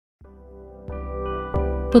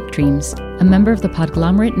Book Dreams, a member of the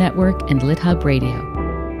Podglomerate Network and LitHub Radio.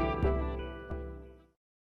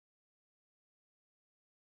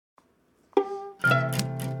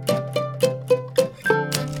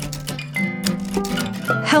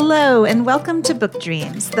 Hello, and welcome to Book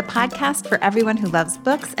Dreams, the podcast for everyone who loves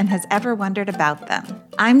books and has ever wondered about them.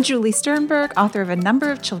 I'm Julie Sternberg, author of a number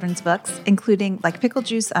of children's books, including Like Pickle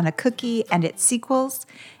Juice on a Cookie and its sequels,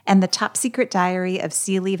 and the Top Secret Diary of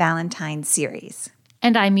Celie Valentine series.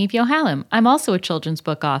 And I'm Eve Yohalem. I'm also a children's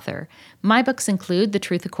book author. My books include The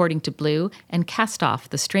Truth According to Blue and Cast Off,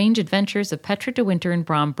 The Strange Adventures of Petra de Winter and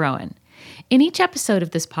Bram Broen. In each episode of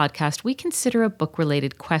this podcast, we consider a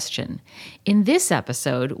book-related question. In this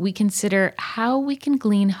episode, we consider how we can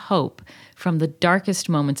glean hope from the darkest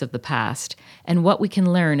moments of the past and what we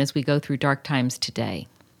can learn as we go through dark times today.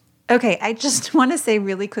 Okay, I just want to say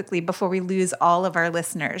really quickly before we lose all of our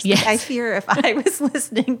listeners, yes. I fear if I was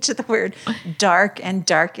listening to the word dark and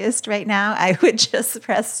darkest right now, I would just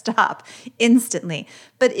press stop instantly.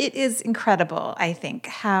 But it is incredible, I think,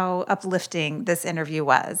 how uplifting this interview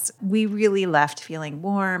was. We really left feeling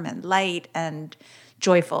warm and light and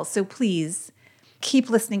joyful. So please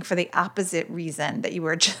keep listening for the opposite reason that you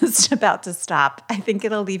were just about to stop. I think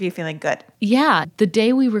it'll leave you feeling good. Yeah. The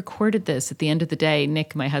day we recorded this, at the end of the day,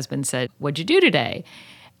 Nick, my husband, said, "What'd you do today?"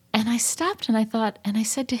 And I stopped and I thought, and I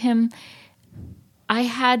said to him, I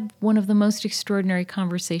had one of the most extraordinary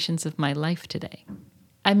conversations of my life today.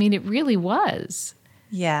 I mean, it really was.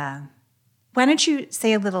 Yeah. Why don't you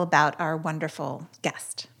say a little about our wonderful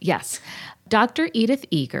guest? Yes. Dr. Edith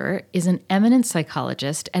Eger is an eminent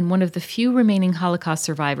psychologist and one of the few remaining Holocaust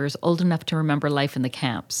survivors old enough to remember life in the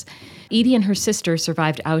camps. Edie and her sister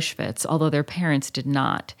survived Auschwitz, although their parents did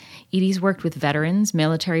not. Edie's worked with veterans,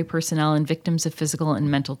 military personnel, and victims of physical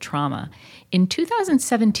and mental trauma. In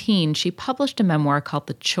 2017, she published a memoir called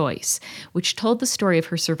The Choice, which told the story of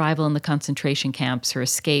her survival in the concentration camps, her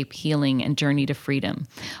escape, healing, and journey to freedom.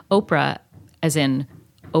 Oprah, as in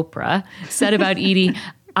Oprah, said about Edie,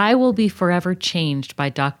 "I will be forever changed by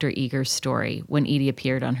Dr. Eger's story," when Edie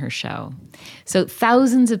appeared on her show. So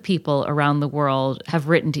thousands of people around the world have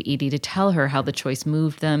written to Edie to tell her how The Choice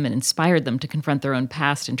moved them and inspired them to confront their own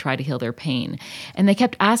past and try to heal their pain. And they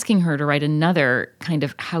kept asking her to write another kind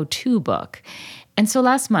of how-to book. And so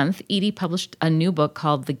last month, Edie published a new book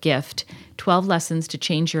called The Gift, 12 Lessons to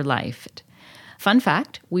Change Your Life. Fun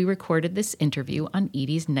fact, we recorded this interview on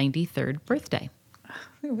Edie's 93rd birthday.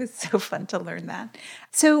 It was so fun to learn that.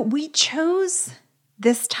 So we chose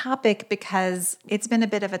this topic because it's been a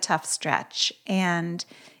bit of a tough stretch, and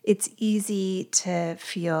it's easy to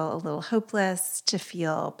feel a little hopeless, to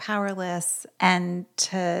feel powerless, and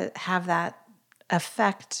to have that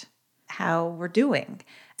affect how we're doing.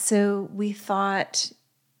 So we thought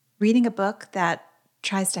reading a book that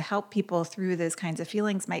tries to help people through those kinds of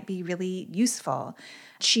feelings might be really useful.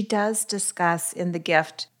 She does discuss in The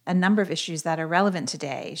Gift a number of issues that are relevant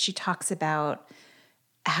today. She talks about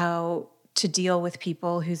how to deal with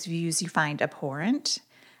people whose views you find abhorrent.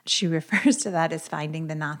 She refers to that as finding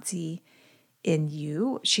the Nazi in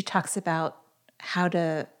you. She talks about how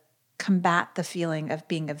to combat the feeling of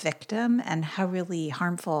being a victim and how really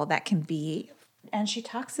harmful that can be. And she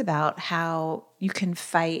talks about how you can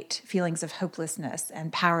fight feelings of hopelessness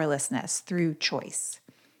and powerlessness through choice.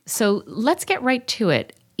 So let's get right to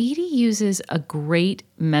it. Edie uses a great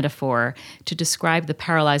metaphor to describe the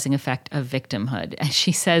paralyzing effect of victimhood. As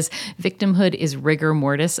she says, victimhood is rigor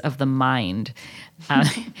mortis of the mind,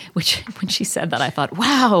 which when she said that, I thought,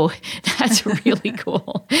 wow, that's really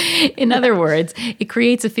cool. In other words, it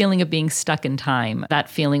creates a feeling of being stuck in time, that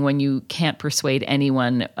feeling when you can't persuade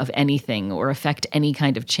anyone of anything or affect any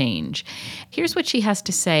kind of change. Here's what she has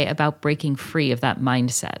to say about breaking free of that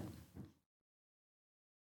mindset.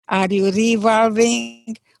 Are you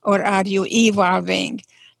revolving or are you evolving?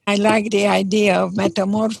 I like the idea of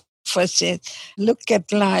metamorphosis. Look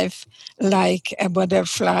at life like a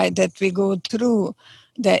butterfly that we go through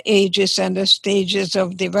the ages and the stages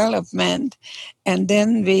of development, and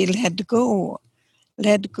then we let go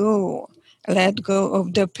of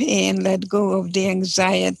the pain, let go of the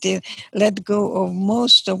anxiety, let go of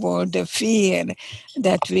most of all the fear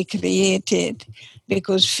that we created,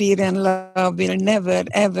 because fear and love will never,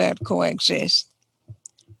 ever coexist.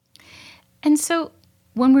 And so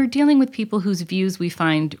when we're dealing with people whose views we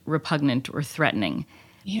find repugnant or threatening,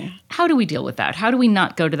 how do we deal with that? How do we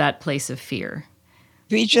not go to that place of fear?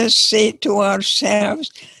 We just say to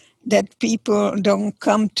ourselves that people don't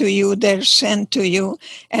come to you, they're sent to you,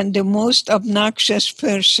 and the most obnoxious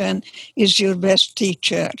person is your best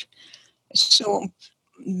teacher. So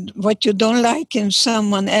what you don't like in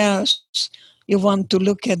someone else, you want to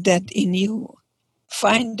look at that in you.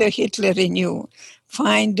 find the Hitler in you,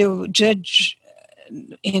 find the judge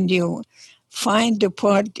in you, find the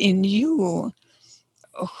part in you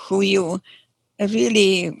who you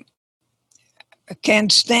really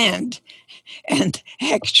can't stand. And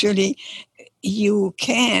actually, you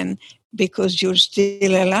can because you're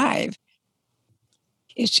still alive.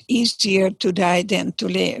 It's easier to die than to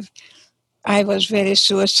live. I was very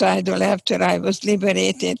suicidal after I was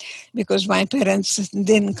liberated because my parents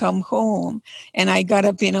didn't come home. And I got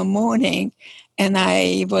up in the morning and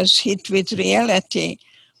I was hit with reality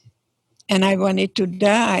and I wanted to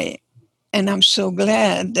die. And I'm so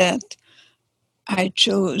glad that I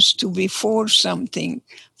chose to be for something,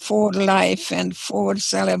 for life and for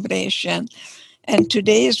celebration. And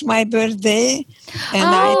today is my birthday. And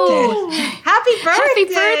happy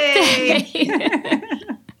birthday!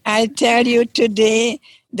 I tell you today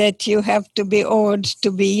that you have to be old to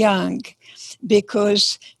be young,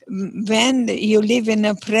 because when you live in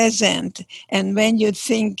the present and when you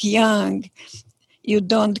think young, you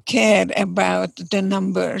don't care about the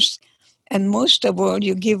numbers. And most of all,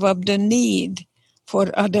 you give up the need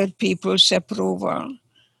for other people's approval.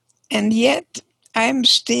 And yet, I'm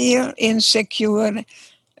still insecure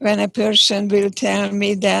when a person will tell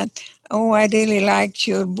me that, oh, I really liked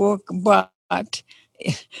your book, but...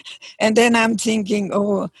 And then I'm thinking,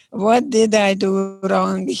 oh, what did I do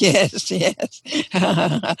wrong? Yes, yes.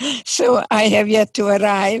 So I have yet to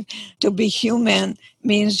arrive. To be human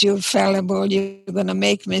means you're fallible, you're going to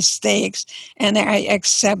make mistakes, and I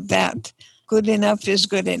accept that. Good enough is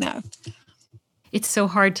good enough. It's so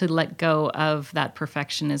hard to let go of that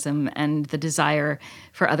perfectionism and the desire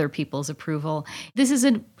for other people's approval. This is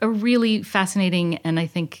a really fascinating and I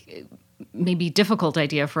think maybe difficult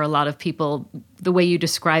idea for a lot of people, the way you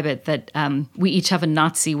describe it, that we each have a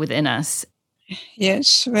Nazi within us.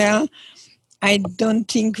 Yes, well, I don't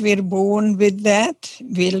think we're born with that.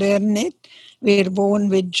 We learn it. We're born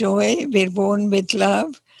with joy. We're born with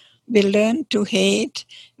love. We learn to hate.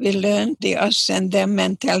 We learn the us and them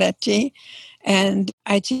mentality. And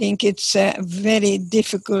I think it's a very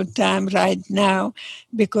difficult time right now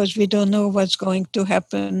because we don't know what's going to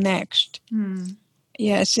happen next.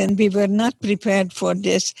 Yes, and we were not prepared for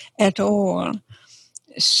this at all.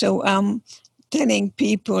 So I'm telling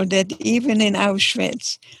people that even in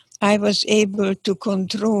Auschwitz, I was able to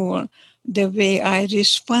control the way I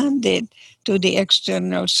responded to the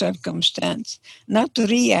external circumstance, not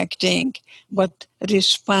reacting, but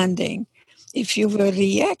responding. If you were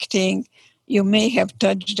reacting, you may have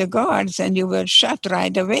touched the guards and you were shot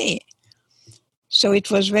right away. So it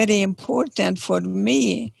was very important for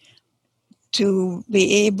me to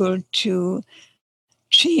be able to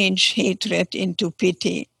change hatred into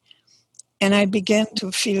pity. And I began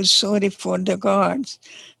to feel sorry for the guards,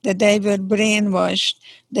 that they were brainwashed,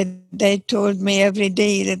 that they told me every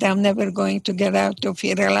day that I'm never going to get out of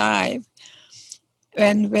here alive.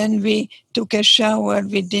 And when we took a shower,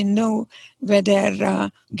 we didn't know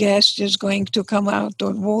whether gas is going to come out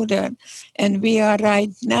or water. And we are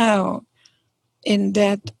right now in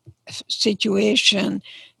that situation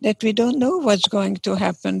that we don't know what's going to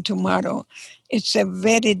happen tomorrow. It's a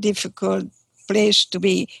very difficult place to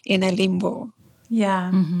be in a limbo.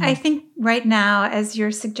 Yeah. I think right now, as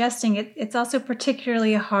you're suggesting, it's also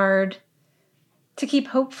particularly hard to keep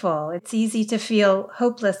hopeful. It's easy to feel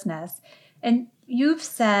hopelessness. And you've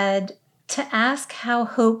said to ask how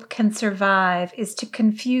hope can survive is to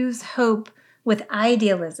confuse hope with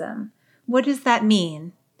idealism. What does that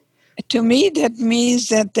mean? To me, that means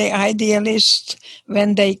that the idealists,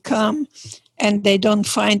 when they come and they don't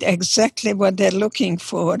find exactly what they're looking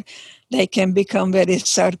for, they can become very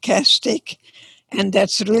sarcastic. And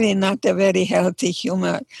that's really not a very healthy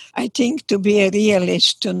humor. I think to be a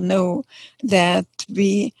realist, to know that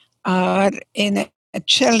we are in a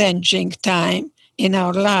challenging time in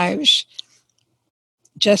our lives,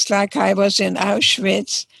 just like I was in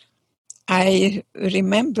Auschwitz, I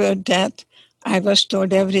remember that I was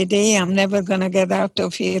told every day, I'm never going to get out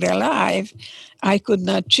of here alive. I could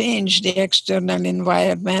not change the external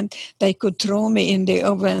environment. They could throw me in the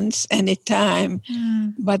ovens anytime,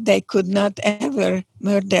 but they could not ever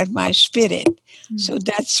murder my spirit. So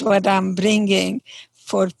that's what I'm bringing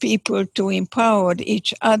for people to empower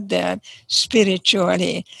each other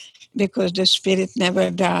spiritually, because the spirit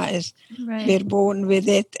never dies. Right. We're born with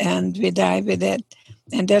it and we die with it.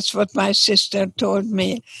 And that's what my sister told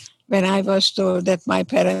me when I was told that my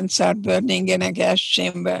parents are burning in a gas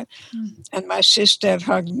chamber. And my sister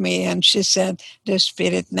hugged me and she said, the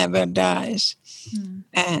spirit never dies.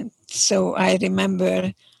 And so I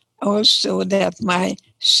remember also that my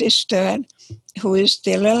sister, who is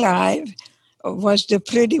still alive, was the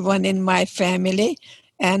pretty one in my family.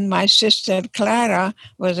 And my sister Clara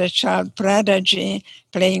was a child prodigy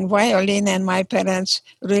playing violin, and my parents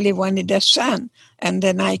really wanted a son. And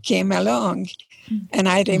then I came along. And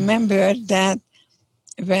I remember that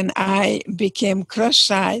when I became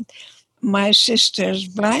cross-eyed, my sisters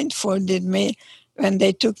blindfolded me when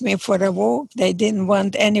they took me for a walk. They didn't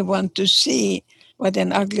want anyone to see what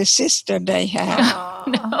an ugly sister they had.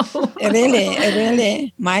 No.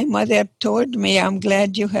 Really. My mother told me, I'm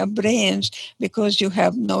glad you have brains because you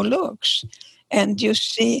have no looks. And you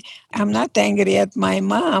see, I'm not angry at my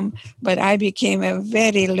mom, but I became a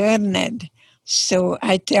very learned. So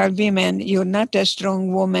I tell women, you're not a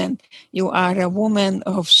strong woman. You are a woman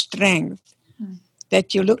of strength.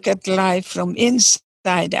 That you look at life from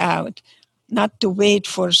inside out, not to wait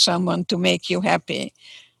for someone to make you happy.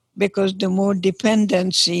 Because the more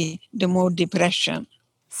dependency, the more depression.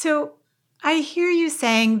 So I hear you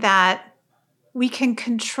saying that we can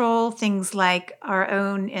control things like our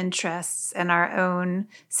own interests and our own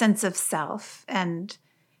sense of self and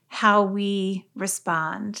how we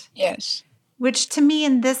respond. Yes. Which to me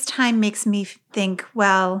in this time makes me think,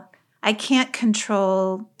 well, I can't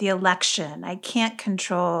control the election. I can't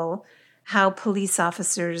control how police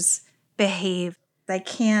officers behave. I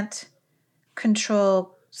can't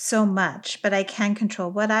control so much, but I can control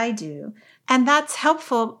what I do. And that's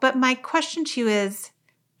helpful. But my question to you is,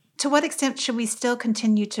 to what extent should we still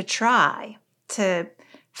continue to try to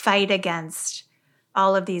fight against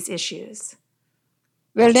all of these issues?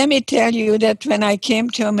 Well, let me tell you that when I came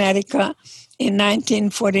to America in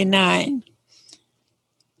 1949,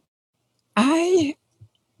 I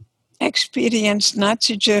experienced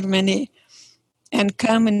Nazi Germany and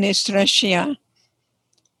communist Russia.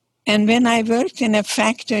 And when I worked in a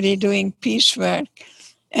factory doing piecework,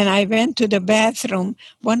 and I went to the bathroom,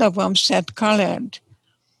 one of them said colored.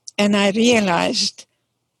 And I realized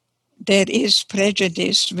there is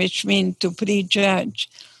prejudice, which means to prejudge.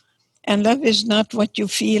 And love is not what you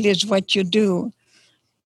feel, is what you do.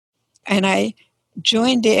 And I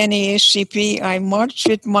joined the NAACP. I marched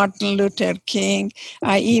with Martin Luther King.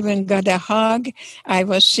 I even got a hug. I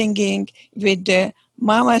was singing with the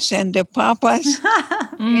mamas and the papas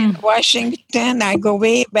in Washington. I go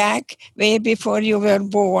way back, way before you were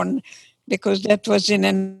born, because that was in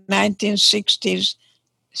the 1960s,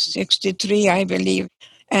 63, I believe.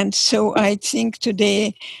 And so I think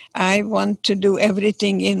today I want to do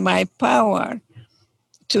everything in my power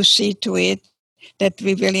to see to it that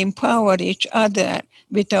we will empower each other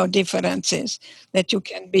with our differences, that you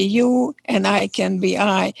can be you and I can be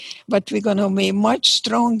I, but we're going to be much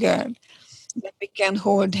stronger, that we can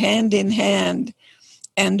hold hand in hand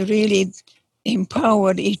and really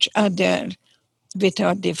empower each other with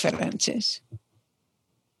our differences.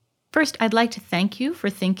 First, I'd like to thank you for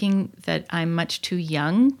thinking that I'm much too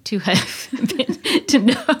young to have been, to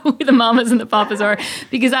know who the mamas and the papas are,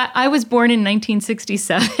 because I was born in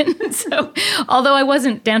 1967. So although I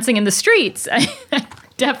wasn't dancing in the streets, I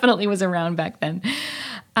definitely was around back then.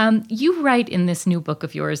 You write in this new book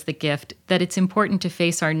of yours, The Gift, that it's important to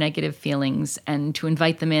face our negative feelings and to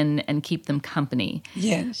invite them in and keep them company.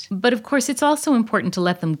 Yes. But of course, it's also important to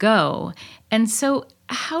let them go. And so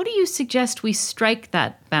how do you suggest we strike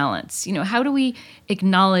that balance? You know, how do we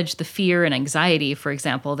acknowledge the fear and anxiety, for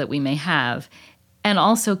example, that we may have, and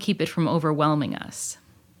also keep it from overwhelming us?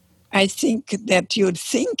 I think that your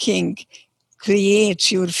thinking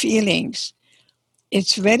creates your feelings.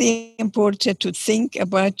 It's very important to think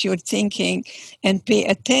about your thinking and pay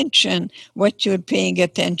attention what you're paying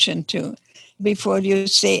attention to. Before you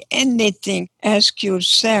say anything, ask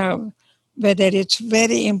yourself whether it's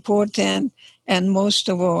very important, and most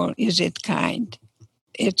of all, is it kind?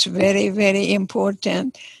 It's very, very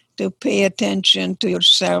important to pay attention to your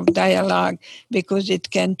self-dialogue because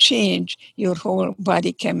it can change your whole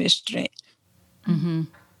body chemistry. Mm-hmm.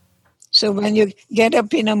 So when you get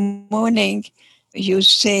up in the morning, you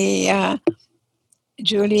say,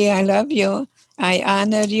 Julie, I love you. I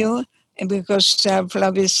honor you. And because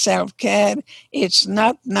self-love is self-care, it's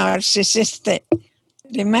not narcissistic.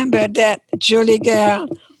 Remember that, Julie girl.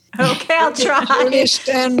 Okay, I'll try. Julie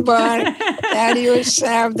Sternberg, tell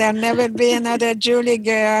yourself there'll never be another Julie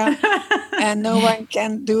girl, and no one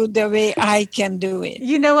can do the way I can do it.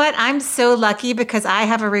 You know what? I'm so lucky because I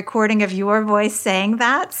have a recording of your voice saying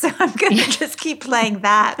that, so I'm going to just keep playing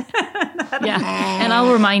that. Yeah, and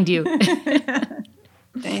I'll remind you.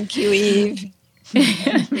 Thank you, Eve.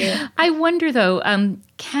 I wonder, though,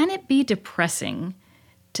 can it be depressing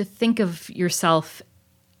to think of yourself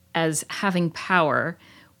as having power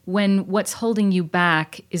when what's holding you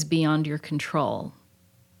back is beyond your control?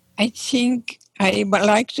 I think I would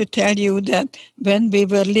like to tell you that when we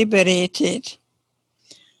were liberated,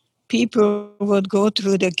 people would go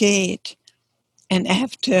through the gate, and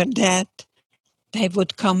after that, they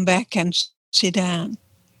would come back and sit down.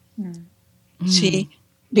 See,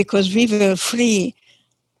 because we were free.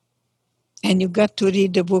 And you got to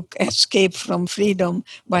read the book Escape from Freedom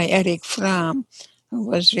by Erich Fromm, who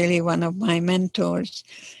was really one of my mentors.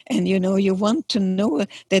 And you want to know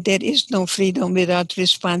that there is no freedom without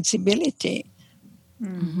responsibility.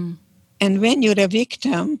 Mm-hmm. And when you're a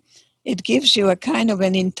victim, it gives you a kind of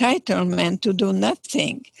an entitlement to do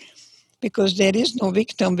nothing, because there is no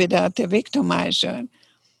victim without a victimizer.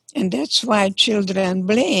 And that's why children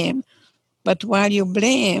blame. But while you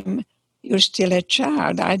blame, you're still a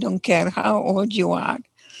child. I don't care how old you are.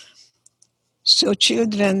 So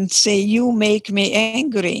children say, you make me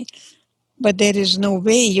angry, but there is no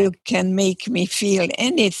way you can make me feel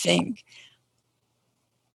anything.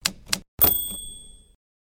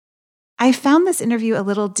 I found this interview a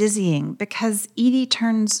little dizzying because Edie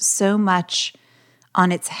turns so much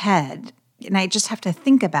on its head, and I just have to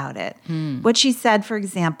think about it. What she said, for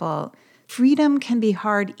example, freedom can be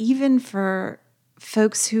hard even for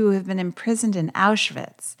folks who have been imprisoned in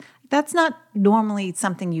Auschwitz. That's not normally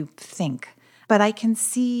something you think, but I can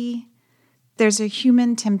see there's a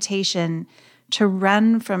human temptation to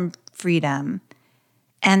run from freedom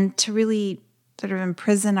and to really sort of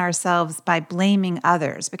imprison ourselves by blaming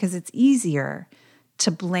others, because it's easier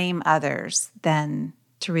to blame others than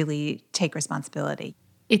to really take responsibility.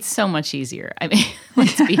 It's so much easier. I mean,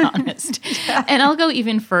 let's be honest. And I'll go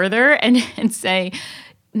even further and say,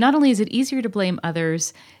 not only is it easier to blame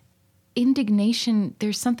others, indignation,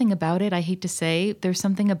 there's something about it, I hate to say, there's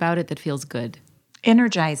something about it that feels good.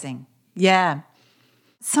 Energizing. Yeah.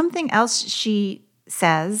 Something else she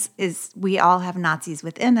says is we all have Nazis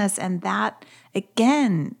within us, and that,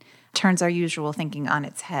 again, turns our usual thinking on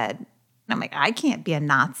its head. I'm like, I can't be a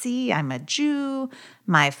Nazi. I'm a Jew.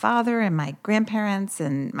 My father and my grandparents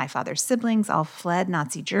and my father's siblings all fled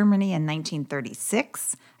Nazi Germany in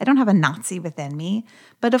 1936. I don't have a Nazi within me.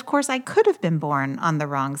 But of course, I could have been born on the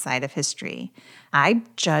wrong side of history. I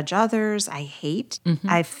judge others. I hate.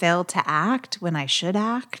 I fail to act when I should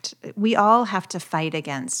act. We all have to fight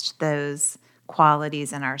against those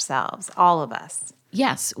qualities in ourselves, all of us.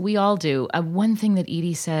 Yes, we all do. One thing that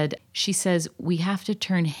Edie said, she says, we have to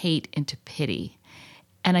turn hate into pity.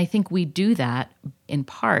 And I think we do that in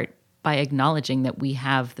part by acknowledging that we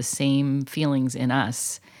have the same feelings in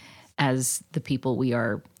us as the people we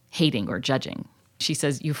are hating or judging. She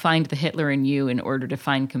says, you find the Hitler in you in order to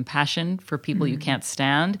find compassion for people you can't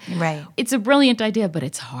stand. Right. It's a brilliant idea, but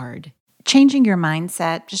it's hard. Changing your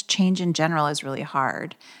mindset, just change in general, is really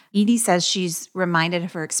hard. Edie says she's reminded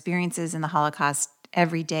of her experiences in the Holocaust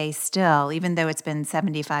every day still, even though it's been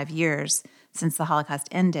 75 years since the Holocaust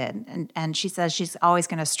ended. And she says she's always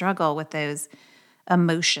going to struggle with those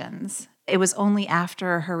emotions. It was only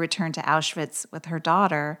after her return to Auschwitz with her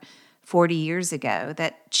daughter 40 years ago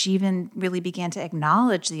that she even really began to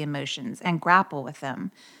acknowledge the emotions and grapple with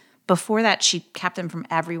them. Before that, she kept them from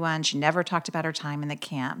everyone. She never talked about her time in the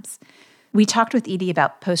camps. We talked with Edie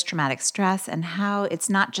about post-traumatic stress and how it's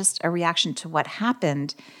not just a reaction to what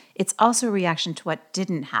happened, it's also a reaction to what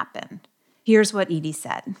didn't happen. Here's what Edie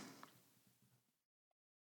said.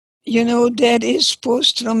 There is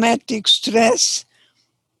post-traumatic stress,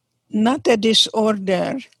 not a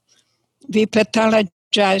disorder. We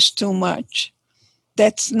pathologize too much.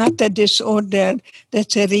 That's not a disorder,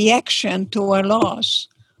 that's a reaction to a loss.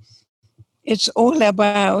 It's all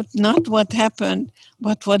about not what happened,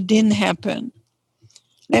 but what didn't happen.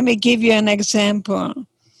 Let me give you an example.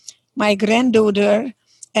 My granddaughter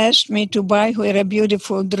asked me to buy her a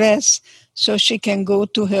beautiful dress so she can go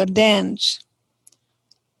to her dance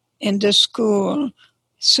in the school.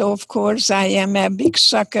 So, of course, I am a big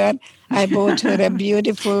sucker. I bought her a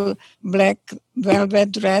beautiful black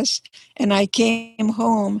velvet dress, and I came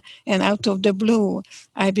home, and out of the blue,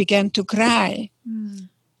 I began to cry.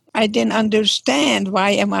 I didn't understand why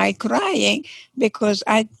am I crying, because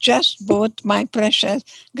I just bought my precious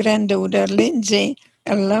granddaughter, Lindsay,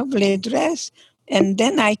 a lovely dress. And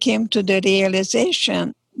then I came to the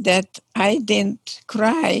realization that I didn't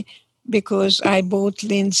cry because I bought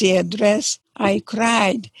Lindsay a dress. I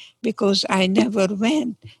cried because I never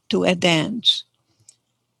went to a dance.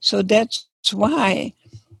 So that's why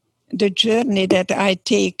the journey that I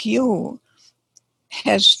take you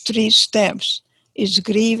has 3 steps. It's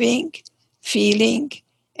grieving, feeling,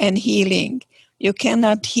 and healing. You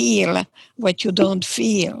cannot heal what you don't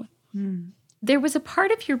feel. There was a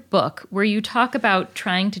part of your book where you talk about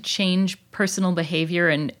trying to change personal behavior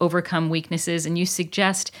and overcome weaknesses, and you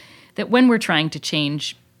suggest that when we're trying to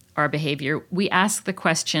change our behavior, we ask the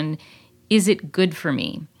question, is it good for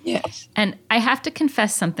me? Yes. And I have to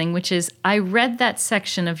confess something, which is I read that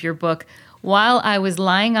section of your book while I was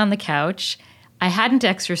lying on the couch. I hadn't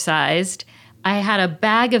exercised. I had a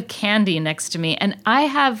bag of candy next to me, and I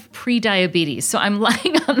have pre-diabetes. So I'm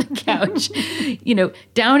lying on the couch,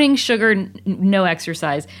 downing sugar, no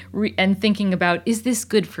exercise, and thinking about, is this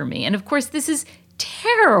good for me? And of course, this is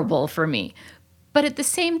terrible for me. But at the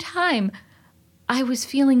same time, I was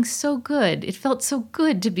feeling so good. It felt so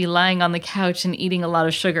good to be lying on the couch and eating a lot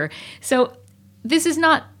of sugar. So this is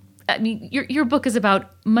not, your book is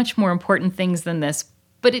about much more important things than this.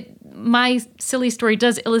 But my silly story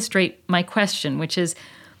does illustrate my question, which is,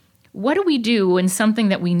 what do we do when something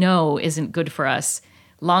that we know isn't good for us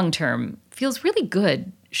long-term feels really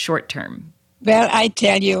good short-term? Well, I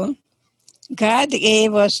tell you, God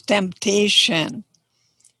gave us temptation.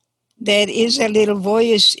 There is a little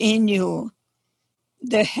voice in you,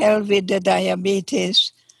 the hell with the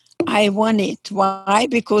diabetes. I want it. Why?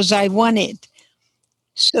 Because I want it.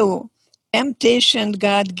 So, temptation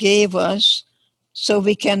God gave us so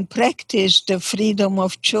we can practice the freedom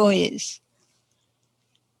of choice.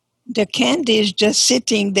 The candy is just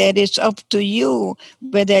sitting there. It's up to you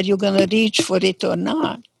whether you're going to reach for it or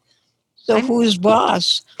not. So who's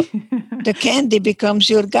boss? The candy becomes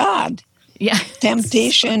your God. Yeah.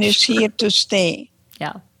 Temptation is here to stay.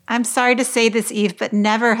 Yeah. I'm sorry to say this, Eve, but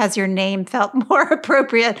never has your name felt more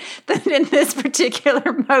appropriate than in this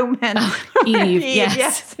particular moment. Oh, Eve,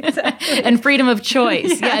 yes. Exactly. And freedom of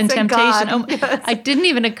choice. Yes, and temptation. God, yes. It didn't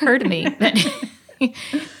even occur to me that,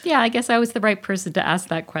 I guess I was the right person to ask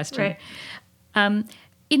that question. Right.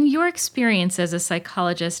 In your experience as a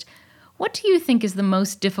psychologist, what do you think is the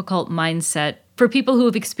most difficult mindset for people who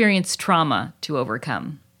have experienced trauma to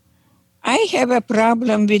overcome? I have a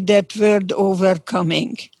problem with that word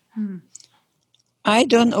overcoming. I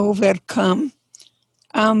don't overcome.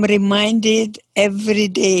 I'm reminded every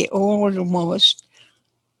day almost.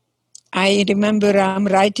 I remember I'm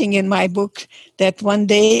writing in my book that one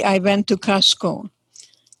day I went to Costco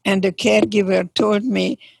and the caregiver told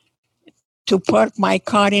me to park my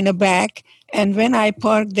car in the back. And when I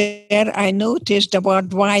parked there, I noticed the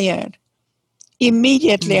barbed wire.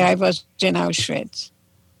 Immediately I was in Auschwitz.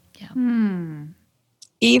 Yeah.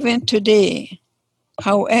 Even today,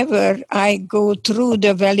 however I go through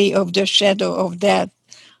the valley of the shadow of death,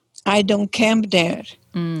 I don't camp there.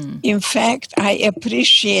 In fact, I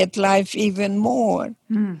appreciate life even more.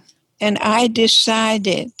 And I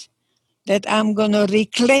decided that I'm going to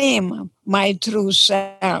reclaim my true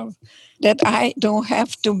self, that I don't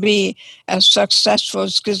have to be a successful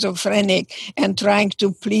schizophrenic and trying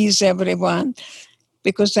to please everyone,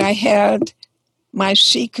 because I held my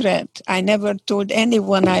secret. I never told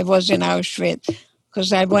anyone I was in Auschwitz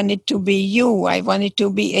because I wanted to be you. I wanted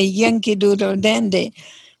to be a Yankee Doodle Dandy.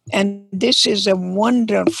 And this is a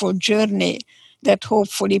wonderful journey that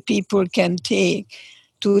hopefully people can take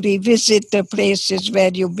to revisit the places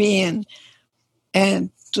where you've been and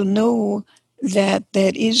to know that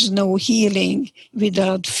there is no healing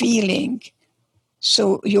without feeling.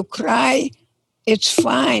 So you cry, it's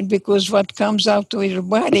fine, because what comes out of your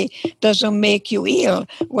body doesn't make you ill.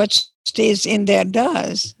 What stays in there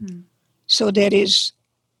does. So there is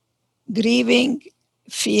grieving,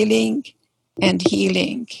 feeling, and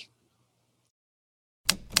healing.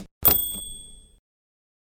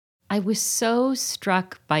 I was so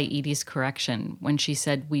struck by Edie's correction when she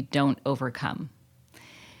said, we don't overcome.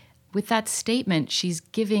 With that statement, she's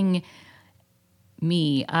giving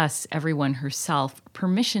me, us, everyone, herself,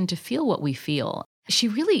 permission to feel what we feel. She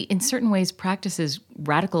really, in certain ways, practices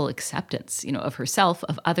radical acceptance, of herself,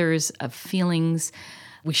 of others, of feelings.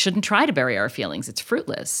 We shouldn't try to bury our feelings. It's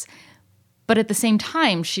fruitless. But at the same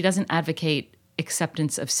time, she doesn't advocate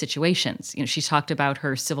acceptance of situations. She talked about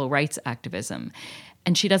her civil rights activism,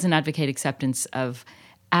 and she doesn't advocate acceptance of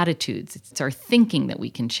attitudes. It's our thinking that we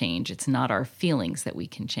can change. It's not our feelings that we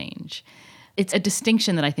can change. It's a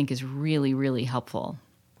distinction that I think is really, really helpful.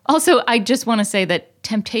 Also, I just want to say that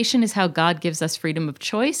temptation is how God gives us freedom of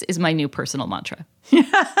choice is my new personal mantra.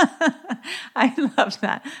 I love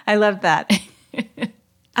that. I love that.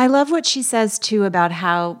 I love what she says, too, about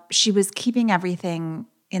how she was keeping everything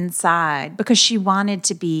inside because she wanted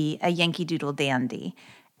to be a Yankee Doodle dandy.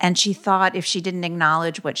 And she thought if she didn't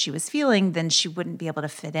acknowledge what she was feeling, then she wouldn't be able to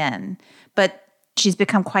fit in. But she's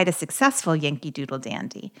become quite a successful Yankee Doodle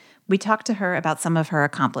dandy. We talked to her about some of her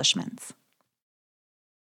accomplishments.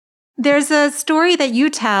 There's a story that you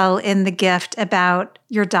tell in The Gift about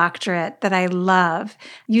your doctorate that I love.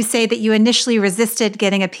 You say that you initially resisted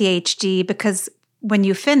getting a PhD because when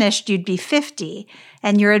you finished, you'd be 50.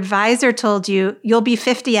 And your advisor told you, you'll be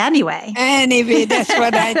 50 anyway. Anyway, that's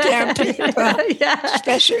what I tell people, Yeah.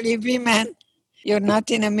 especially women. You're not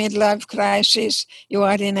in a midlife crisis. You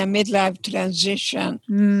are in a midlife transition.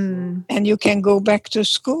 And you can go back to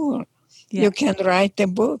school. Yeah. You can write a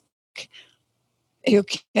book. You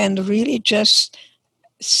can really just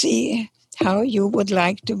see how you would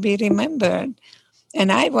like to be remembered.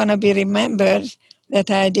 And I want to be remembered that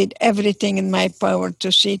I did everything in my power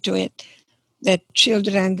to see to it that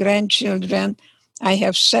children, grandchildren, I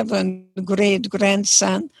have 7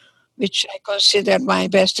 great-grandsons, which I consider my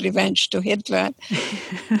best revenge to Hitler.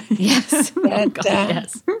 Yes.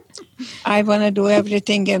 Yes. I want to do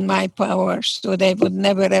everything in my power so they would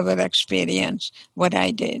never, ever experience what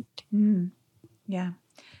I did. Yeah.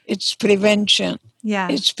 It's prevention. Yeah.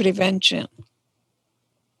 It's prevention.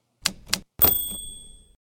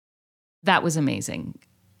 That was amazing.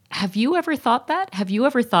 Have you ever thought that? Have you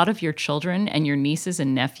ever thought of your children and your nieces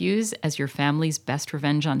and nephews as your family's best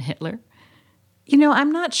revenge on Hitler?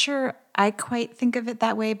 I'm not sure I quite think of it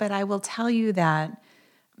that way, but I will tell you that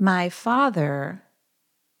my father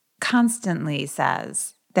constantly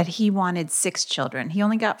says that he wanted 6 children. He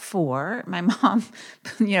only got 4. My mom,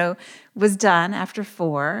 was done after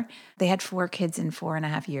 4. They had 4 kids in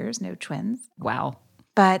 4.5 years, no twins. Wow.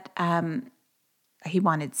 But he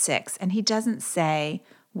wanted 6. And he doesn't say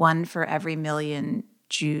 1 for every million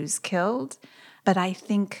Jews killed. But I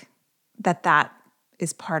think that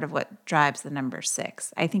is part of what drives the number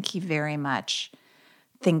 6. I think he very much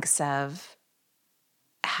thinks of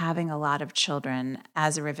having a lot of children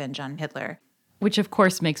as a revenge on Hitler. Which, of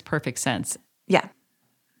course, makes perfect sense. Yeah.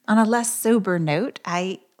 On a less sober note,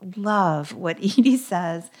 I love what Edie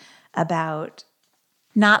says about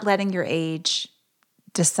not letting your age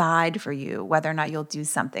decide for you whether or not you'll do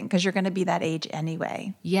something, because you're going to be that age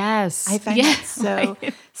anyway. Yes. I find that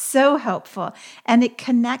so helpful. And it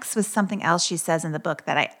connects with something else she says in the book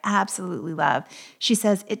that I absolutely love. She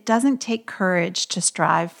says, it doesn't take courage to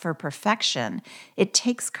strive for perfection. It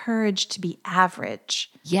takes courage to be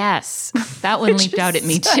average. Yes. That one leaped out at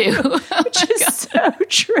me too. Which is so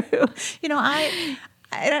true.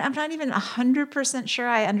 I'm not even 100% sure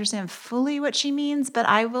I understand fully what she means, but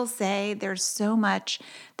I will say there's so much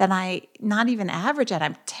that I not even average at.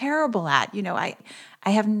 I'm terrible at. I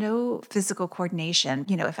have no physical coordination.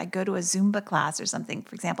 If I go to a Zumba class or something,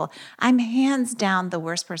 for example, I'm hands down the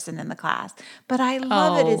worst person in the class. But I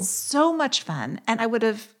love it. It's so much fun. And I would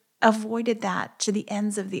have avoided that to the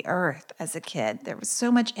ends of the earth as a kid. There was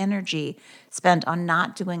so much energy spent on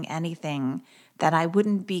not doing anything that I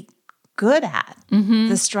wouldn't be good at. Mm-hmm.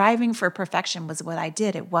 The striving for perfection was what I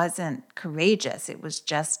did. It wasn't courageous. It was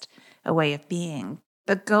just a way of being.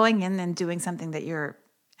 But going in and doing something that you're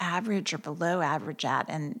average or below average at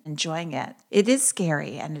and enjoying it, it is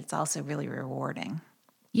scary, and it's also really rewarding.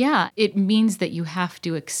 Yeah, it means that you have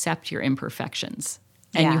to accept your imperfections,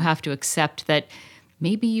 and you have to accept that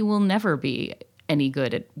maybe you will never be any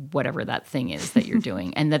good at whatever that thing is that you're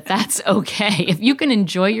doing, and that's okay. If you can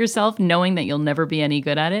enjoy yourself knowing that you'll never be any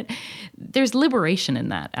good at it, there's liberation in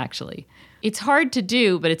that, actually. It's hard to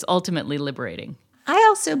do, but it's ultimately liberating. I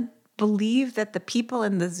also believe that the people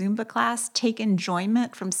in the Zumba class take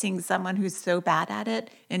enjoyment from seeing someone who's so bad at it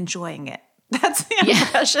enjoying it. That's the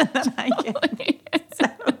impression that I get. So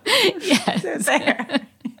there.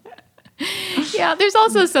 Yeah, there's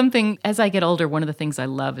also something, as I get older, one of the things I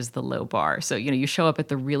love is the low bar. So, you show up at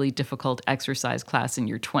the really difficult exercise class in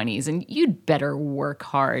your 20s, and you'd better work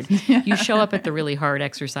hard. Yeah. You show up at the really hard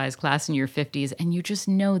exercise class in your 50s, and you just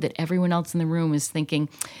know that everyone else in the room is thinking,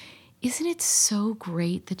 isn't it so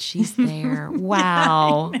great that she's there?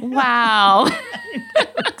 Wow. Wow.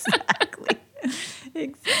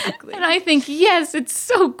 Exactly. And I think, yes, it's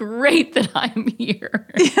so great that I'm here.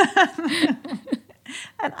 Yeah.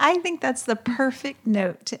 And I think that's the perfect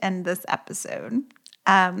note to end this episode.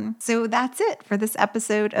 So that's it for this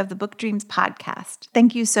episode of the Book Dreams podcast.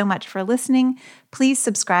 Thank you so much for listening. Please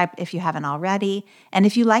subscribe if you haven't already. And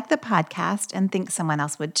if you like the podcast and think someone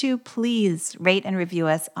else would too, please rate and review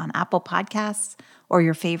us on Apple Podcasts or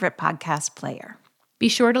your favorite podcast player. Be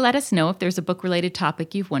sure to let us know if there's a book-related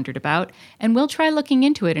topic you've wondered about, and we'll try looking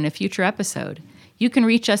into it in a future episode. You can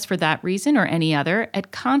reach us for that reason or any other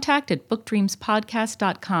at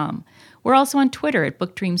contact@bookdreamspodcast.com. We're also on Twitter at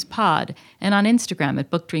BookDreamsPod and on Instagram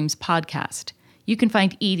at BookDreamsPodcast. You can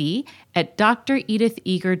find Edie at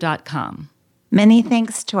dredithieger.com. Many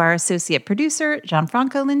thanks to our associate producer,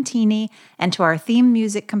 Gianfranco Lentini, and to our theme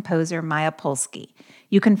music composer, Maya Polsky.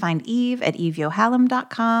 You can find Eve at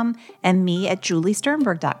eveyohalem.com and me at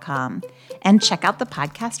juliesternberg.com. And check out the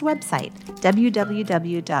podcast website,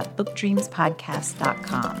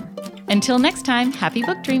 www.bookdreamspodcast.com. Until next time, happy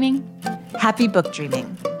book dreaming. Happy book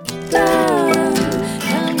dreaming.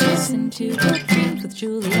 Come listen to Book Dreams with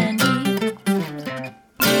Julie and Eve.